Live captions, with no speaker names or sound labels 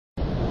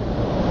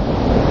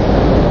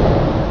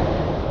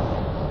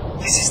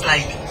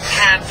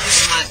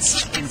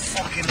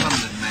fucking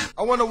London, man.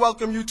 I want to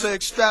welcome you to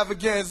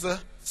Extravaganza.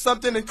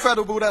 Something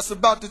incredible that's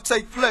about to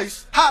take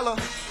place. Holla!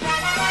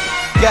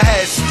 Your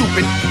head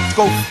stupid,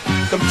 go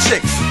them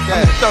chicks.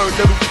 I'm the third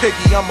little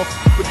piggy, I'ma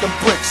with them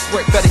bricks.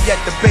 Better yet,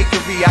 the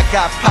bakery, I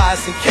got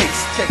pies and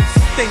cakes.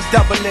 Think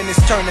doubling is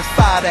turning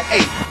 5 to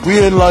 8.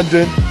 We in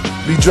London,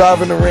 be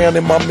driving around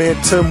in my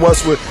man Tim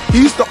Westwood.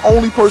 He's the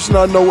only person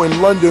I know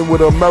in London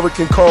with an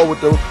American car with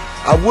the,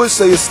 I would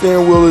say his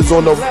steering wheel is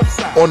on the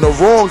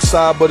wrong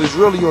side, but it's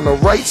really on the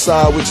right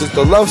side, which is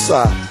the left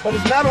side. But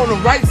it's not on the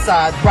right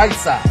side, right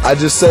side. I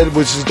just said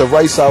which is the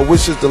right side,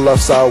 which is the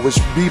left side, which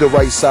be the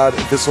right side.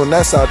 If it's on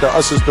that side, to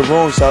us it's the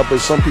wrong side, but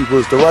some people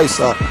it's the right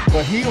side.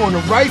 But he on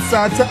the right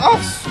side to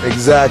us.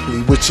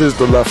 Exactly, which is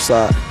the left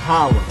side.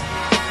 Holla.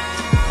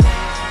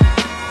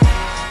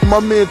 My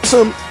man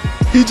Tim,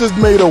 he just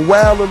made a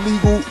wild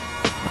illegal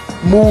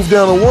move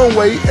down a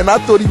one-way, and I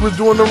thought he was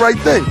doing the right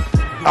thing.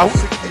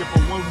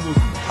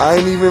 I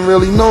ain't even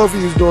really know if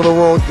he was doing the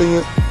wrong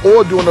thing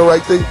or doing the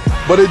right thing,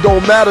 but it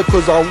don't matter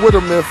because I'm with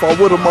him, and if I'm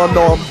with him, I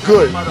know I'm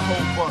good.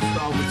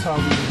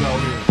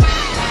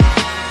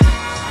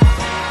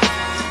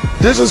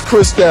 This is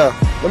Cristal.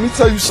 Let me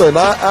tell you something,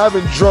 I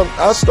haven't drunk,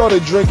 I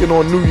started drinking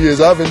on New Year's.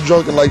 I haven't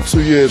drunk in like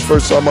 2 years.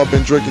 First time I've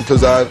been drinking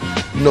because I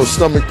had,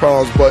 stomach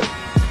problems, but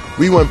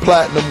we went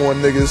platinum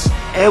on niggas.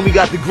 And we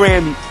got the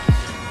Grammy.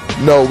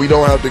 No, we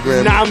don't have the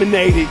Grammy.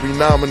 Nominated. We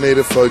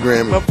nominated for a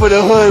Grammy. But for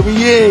the hood,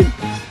 we in.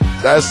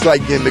 That's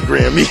like getting the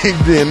Grammy,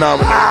 being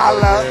nominated for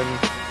the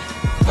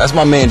Grammy. That's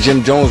my man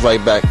Jim Jones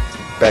right back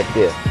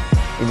there.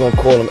 We're gonna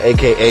call him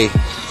AKA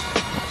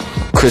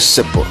Chris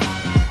Sipper.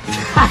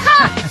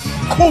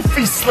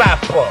 Koofy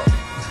Slapper.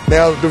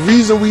 Now, the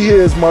reason we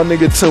here is my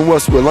nigga Tim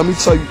Westwood. Let me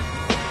tell you,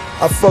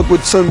 I fuck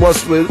with Tim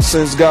Westwood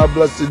since God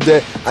Bless the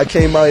Dead. I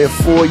came out here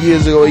 4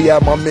 years ago. He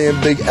had my man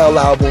Big L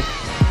album.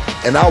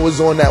 And I was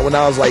on that when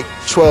I was like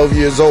 12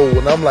 years old.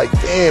 And I'm like,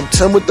 damn,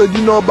 Tim, what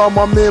you know about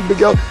my man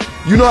Big L?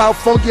 You know how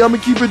funky I'ma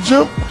keep it,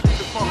 Jim?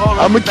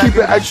 I'ma keep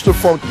it extra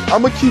funky.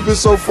 I'ma keep it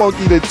so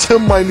funky that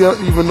Tim might not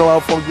even know how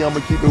funky I'ma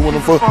keep it when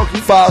I'm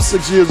 5,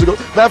 6 years ago.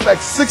 Matter of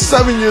fact, 6,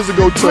 7 years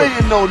ago, Tim. We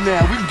didn't know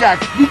now. We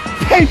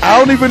paper. I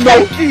don't even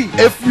know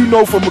if you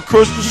know from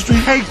across the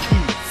street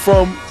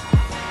from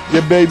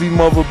your baby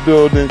mother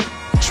building,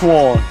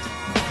 Twan.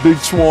 Big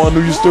Twan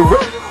who used to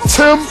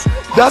Tim,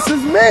 that's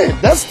his man.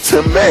 That's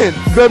Tim man.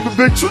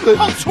 Big Twan.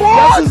 That's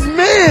his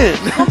man.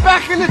 Come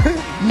back in the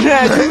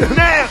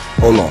now.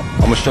 Hold on,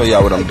 I'm gonna show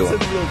y'all what I'm doing.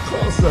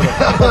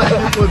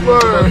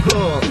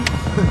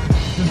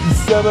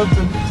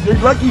 You're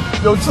lucky.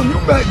 Yo, Tim, you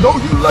back.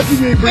 Don't you lucky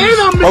you ain't bring.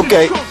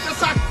 Okay.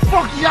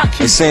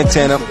 Hey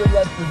Santana,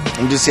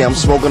 I'm just saying I'm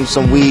smoking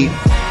some weed.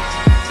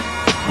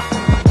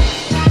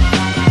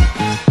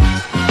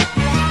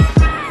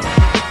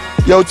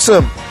 Yo,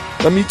 Tim,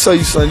 let me tell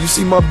you something. You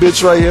see my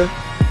bitch right here?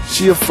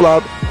 She a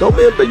flop. Don't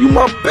man, but you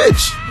my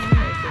bitch.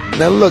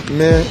 Now look,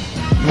 man,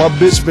 my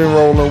bitch been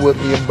rolling with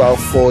me about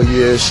 4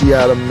 years. She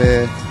had a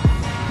man.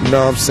 You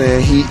know what I'm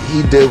saying? He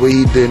did what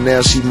he did.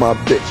 Now she my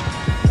bitch.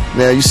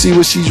 Now you see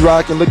what she's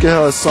rocking? Look at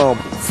her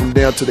ensemble, from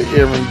down to the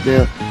earring,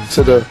 down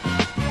to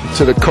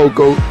the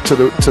cocoa, to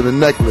the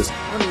necklace.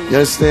 You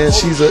understand?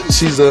 She's a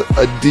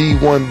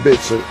D1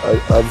 bitch,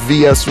 a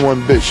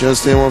VS1 bitch. You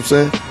understand what I'm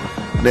saying?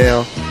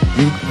 Now,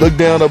 you look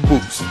down her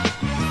boots.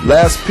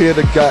 Last pair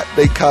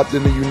they copped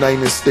in the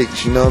United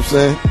States, you know what I'm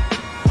saying?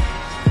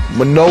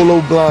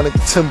 Manolo Blahnik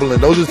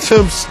Timberland. Those are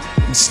Tim's.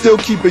 Still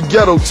keep it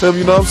ghetto, Tim,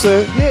 you know what I'm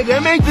saying? Yeah,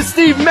 them ain't the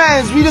Steve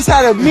Mann's. We just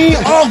had a mean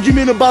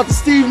argument about the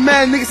Steve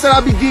Mann. Nigga said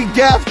I be getting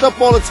gaffed up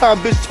all the time.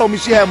 Bitch told me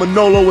she had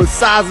Manolo in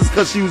sizes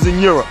because she was in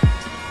Europe.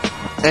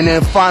 And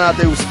then find out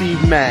they were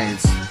Steve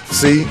Mann's.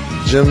 See,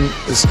 Jim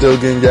is still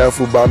getting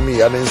gaffled by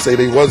me. I didn't say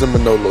they wasn't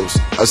Manolos.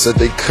 I said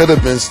they could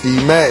have been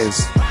Steve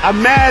Mann's.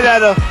 I'm mad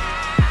at her.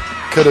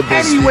 Could have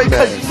been anyway, Steve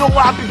Mann's. Cause you know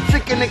why I've been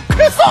drinking and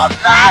Chris all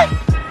night.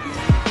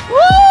 Woo!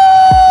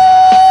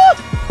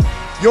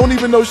 You don't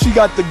even know she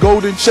got the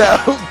golden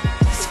child.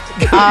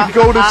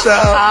 Golden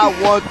child. I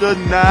want the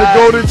night. The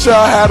golden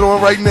child hat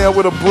on right now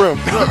with a brim.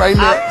 Right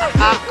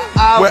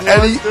now. When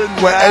Eddie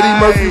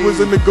Murphy was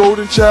in the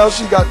golden child,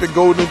 she got the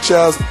golden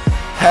child's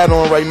hat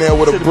on right now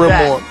with a brim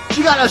on.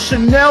 She got a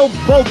Chanel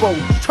Bobo.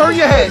 Turn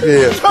your head.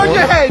 Yeah. Turn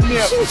your head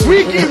now.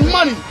 We get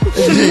money.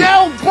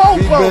 Chanel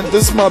Bobo.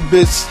 This is my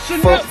bitch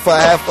for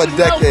half a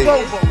decade.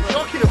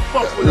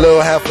 A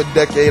little half a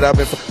decade I've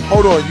been.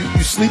 Hold on,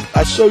 you sleep.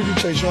 I showed you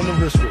change. Show them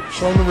the wristwatch.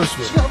 Show them the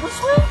wristwatch. She got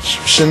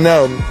wristwatch?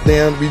 Chanel.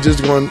 Damn, we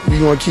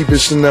gonna keep it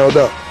Chanel'd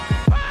up.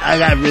 I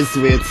got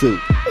wristwatch too.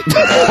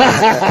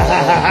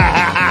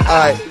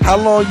 Alright, how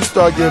long you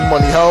start getting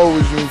money? How old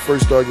was you when you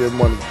first started getting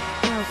money?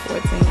 I was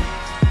 14.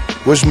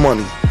 Which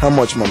money? How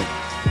much money?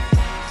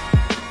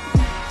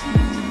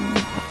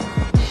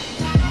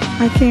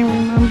 I can't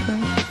remember.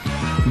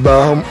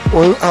 About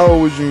how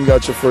old was you when you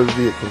got your first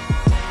vehicle?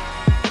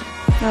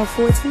 I was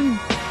 14.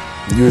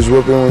 You was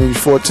whipping when you was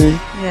 14?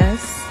 Yes.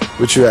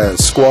 What you had,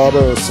 Squatter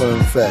or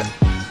something fat?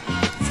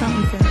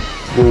 Something fat.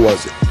 What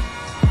was it?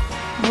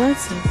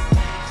 Lexus.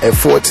 At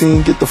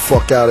 14, get the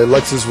fuck out of it.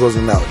 Lexus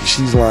wasn't out.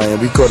 She's lying.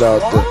 We caught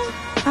out the...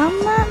 I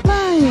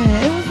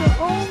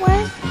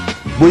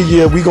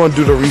We gonna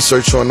do the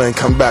research on that and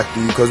come back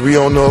to you because we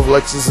don't know if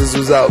Lexus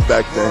was out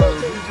back then.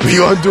 We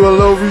gonna do a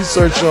little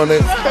research on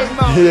it.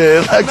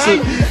 Yeah,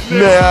 Lexus.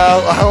 Now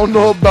I don't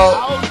know about.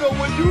 I don't know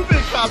when you've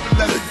been copping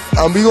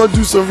Lexus. We gonna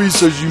do some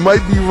research. You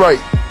might be right.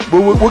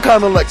 But what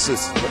kind of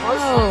Lexus?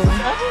 Oh.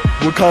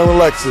 What kind of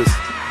Lexus?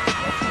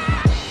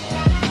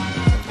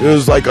 It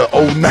was like a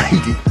 090.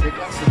 They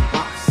got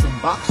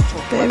some box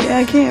truck. Baby,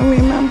 I can't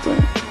remember.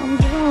 I'm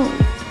drunk.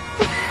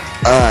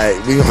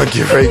 Alright, we gonna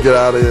get ready to get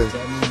out of here.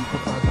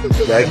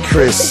 That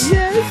Chris.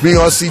 Yes. We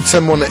gonna see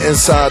Tim on the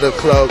inside of the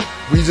club.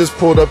 We just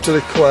pulled up to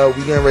the club.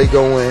 We getting ready to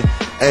go in.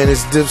 And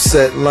it's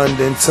Dipset,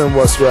 London, Tim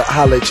Westwood.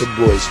 Holla at your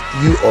boys.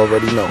 You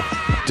already know.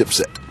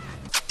 Dipset.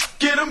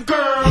 Get 'em,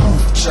 girl.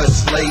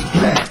 Just lay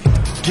back.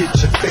 Get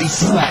your face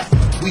slapped.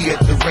 We at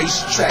the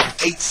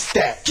racetrack, 8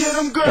 stack. Get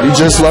 'em, girl. We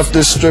just left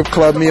this strip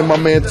club. Me and my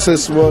man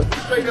Tiswa.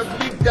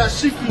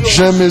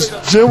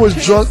 Jim was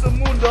drunk.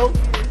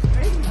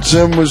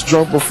 Jim was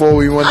drunk before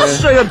we went I'm in.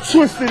 straight up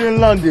twisted in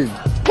London.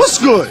 What's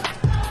good?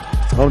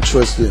 I'm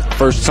twisted.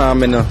 First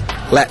time in a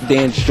lap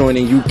dance joint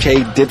in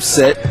UK,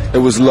 Dipset. It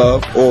was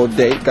love all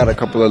day. Got a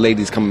couple of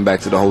ladies coming back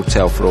to the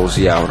hotel for those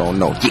of y'all who don't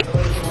know. Yeah.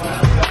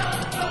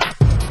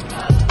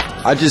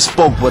 I just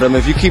spoke with him.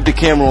 If you keep the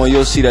camera on,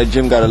 you'll see that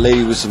Jim got a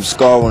lady with some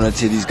scar on her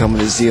titties coming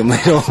to see him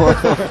later on.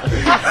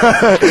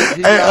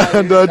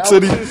 And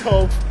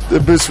the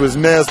bitch was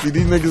nasty.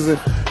 These niggas in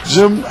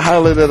Jim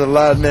hollered at a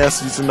lot of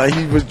nasty tonight.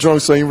 He was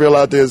drunk, so he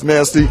realized they was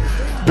nasty.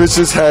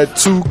 Bitches had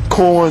 2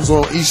 corns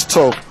on each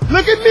toe.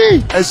 Look at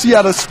me. And she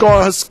had a scar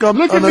on her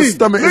stomach. Look at me.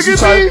 Stomach, Look and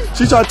at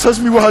she tried to touch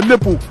me with her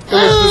nipple. It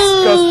was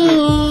disgusting.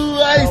 Ooh,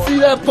 I ain't see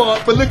that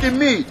part, but look at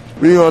me.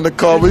 We on the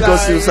call. We gonna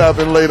see what's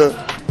happening later.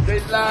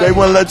 They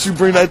won't let you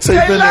bring that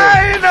tape in there.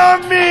 Lying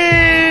on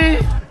me.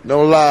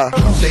 No lie.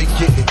 They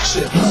getting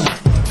chips.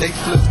 They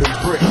flipping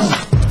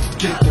bricks.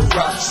 Get the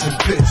rocks and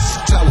bits.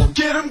 Tell 'em,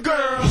 get 'em,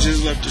 girl. We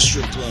just left the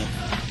strip club.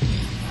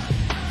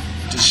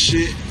 The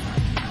shit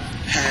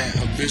had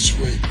a bitch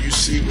with, you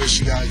see where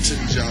she got a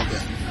titty job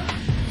at.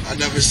 I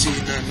never seen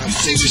nothing. I've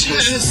seen She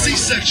had a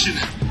C-section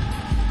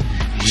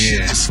in.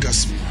 Shit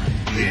disgusts me.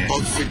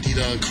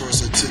 $150 across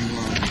her titty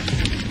line.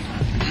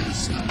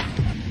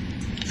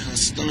 And her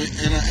stomach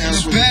and her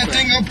ass was Bad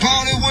thing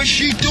about it was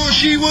she thought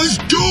she was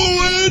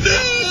doing it. The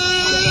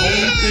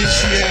only thing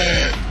she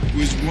had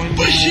was one.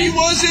 But she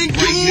wasn't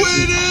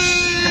doing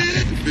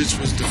it. The bitch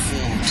was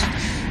deformed.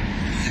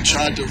 And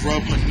tried to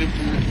rub her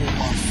nipple on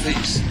my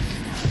face.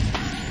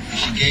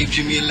 She gave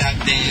Jimmy a lap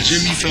dance.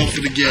 Jimmy fell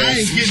for the gas. I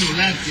ain't getting no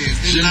lap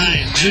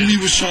dance. Jimmy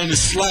was trying to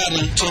slide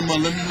her, talking about,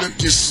 let me look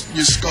your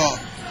scar.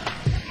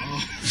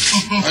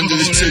 Under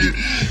the titty.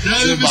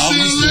 Now you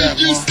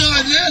just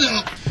starting that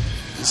up.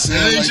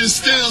 Now you just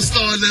still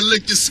starting to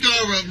lick your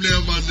scar up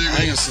there, my nigga. I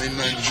ain't gonna say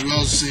nothing. Drew, I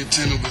was saying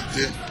Tanner was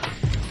there.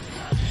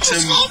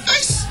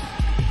 Scarface?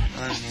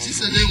 She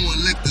said they want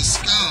to lick the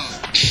scar.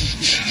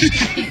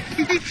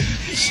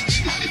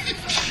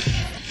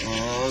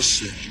 Oh,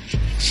 shit.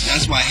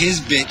 That's why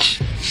his bitch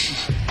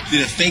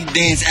did a fake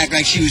dance, act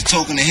like she was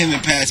talking to him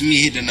and passed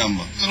me, hit the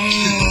number.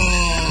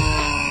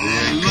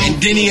 And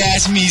then he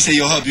asked me, he said,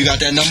 yo, Hub, you got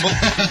that number?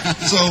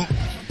 So,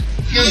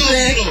 you know what I'm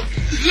saying?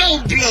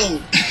 Low blow.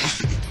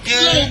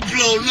 Low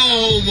blow, no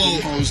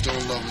homo. Hoes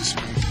don't love us,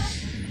 man.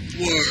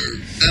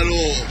 Word. At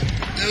all.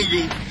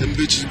 Them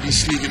bitches be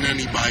sneaking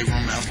anybody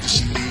room after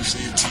she leaves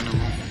the antenna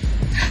room.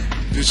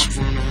 Bitch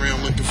running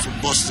around looking for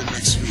Buster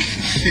next week.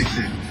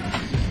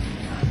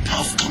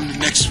 Puff coming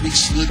next week,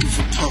 she looking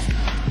for Puff.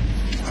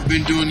 I've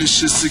been doing this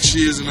shit 6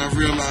 years and I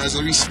realize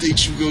every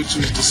state you go to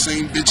is the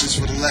same bitches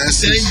for the last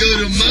 6 years. Then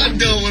go to my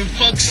door and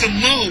fuck some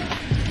more.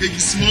 Biggie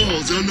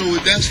Smalls, don't know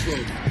what that's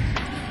from.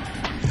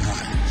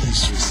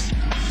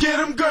 Get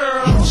him,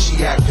 girl.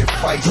 She acting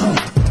feisty,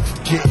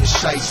 getting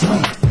shicey.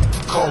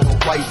 Call her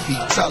wifey,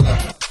 tell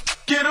her.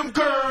 Get him,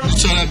 girl. You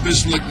tell that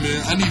bitch, look,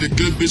 man, I need a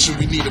good bitch and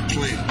we need a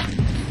plan.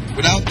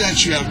 Without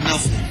that, you have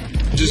nothing.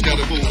 You just got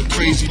a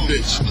crazy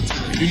bitch.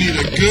 You need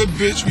a good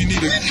bitch, we need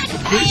a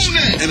bitch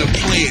and a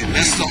plan.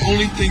 That's the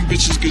only thing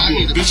bitches can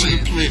do, a bitch and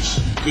a plan.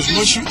 Because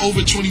once you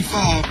over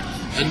 25,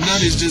 a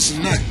nut is just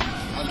a nut.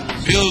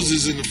 Pills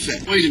is in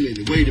effect. Wait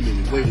a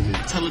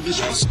minute. Tell her bitch.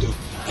 Let's go.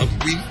 A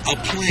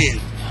plan.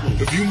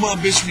 If you my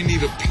bitch, we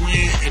need a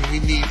plan and we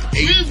need a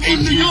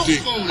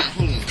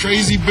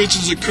crazy bitch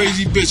is a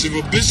crazy bitch. If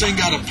a bitch ain't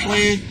got a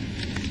plan,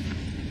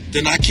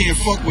 then I can't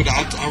fuck with her.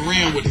 I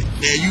ran with it.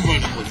 Now you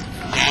running with it.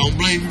 Now I don't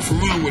blame you for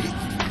running with it.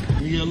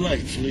 In your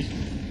life, Flea.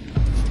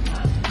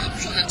 I'm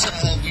trying to tell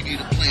her we need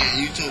a plan.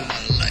 You talking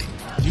about a light.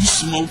 You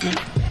smoking?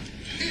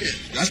 Yeah,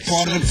 that's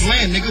part of the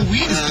plan, nigga.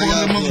 Weed is part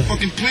of the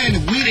motherfucking plan.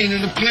 If weed ain't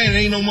in the plan, it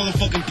ain't no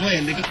motherfucking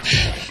plan, nigga.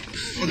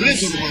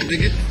 Listen,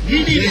 nigga.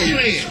 We need a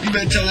plan. You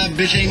better tell that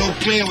bitch ain't no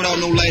plan without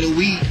no light of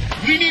weed.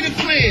 We need a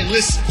plan.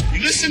 Listen.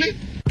 You listening?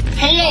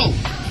 Hello?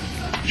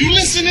 You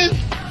listening?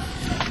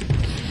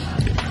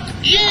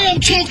 Yeah, I'm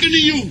talking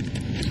to you.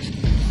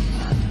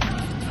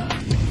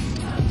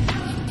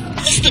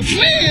 What's the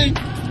plan?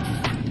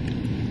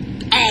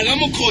 I Alright, I'm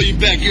gonna call you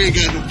back. You ain't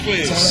got no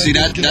plan. See,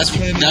 that's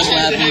what happens.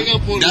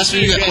 That's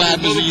when what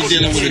happens when you're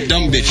dealing with a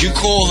dumb bitch. You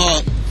call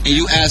her and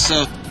you ask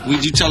her,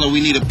 would you tell her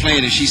we need a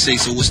plan? And she say,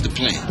 so what's the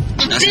plan?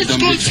 That's The a dumb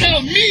bitch gonna bitch.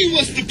 tell me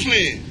what's the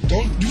plan.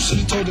 You should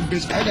have told the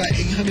bitch, I got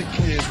 800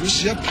 plans.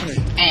 What's your plan?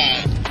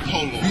 Alright,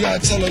 hold on. You gotta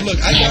tell her, look,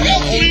 I got my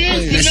own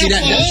plan. Now,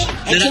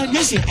 see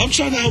Listen, I'm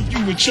trying to help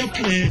you with your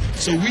plan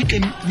so we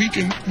can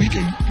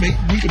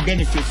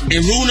benefit from it.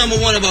 And rule number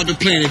one about the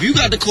plan: if you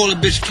got to call a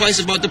bitch twice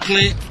about the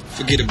plan,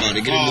 forget about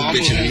it. Get a new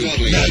bitch and a new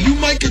plan. Now you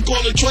might could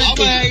call her twice. I'm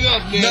gonna hang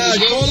up, man.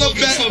 Nah, call her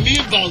back. Tell me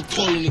about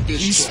calling the bitch.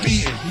 He's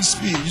speeding.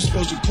 You're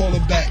supposed to call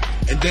her back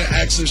and then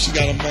ask her if she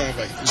got her mind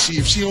right. And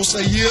if she don't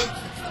say yeah,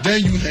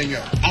 then you hang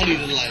up. I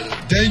need a lighter.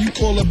 Then you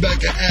call her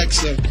back and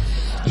ask her,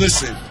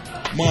 listen,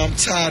 Mom, I'm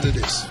tired of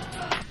this.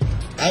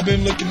 I've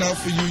been looking out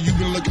for you. You've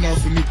been looking out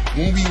for me.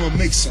 When we gonna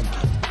make something?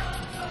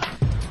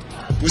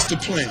 What's the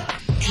plan?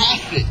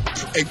 Profit.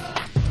 Hey,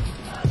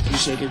 you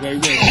said the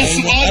right way.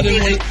 I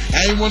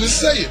didn't want to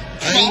say it.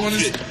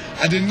 Profit.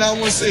 I did not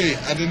want to say it.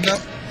 I did not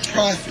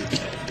profit.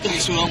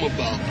 That's what I'm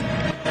about.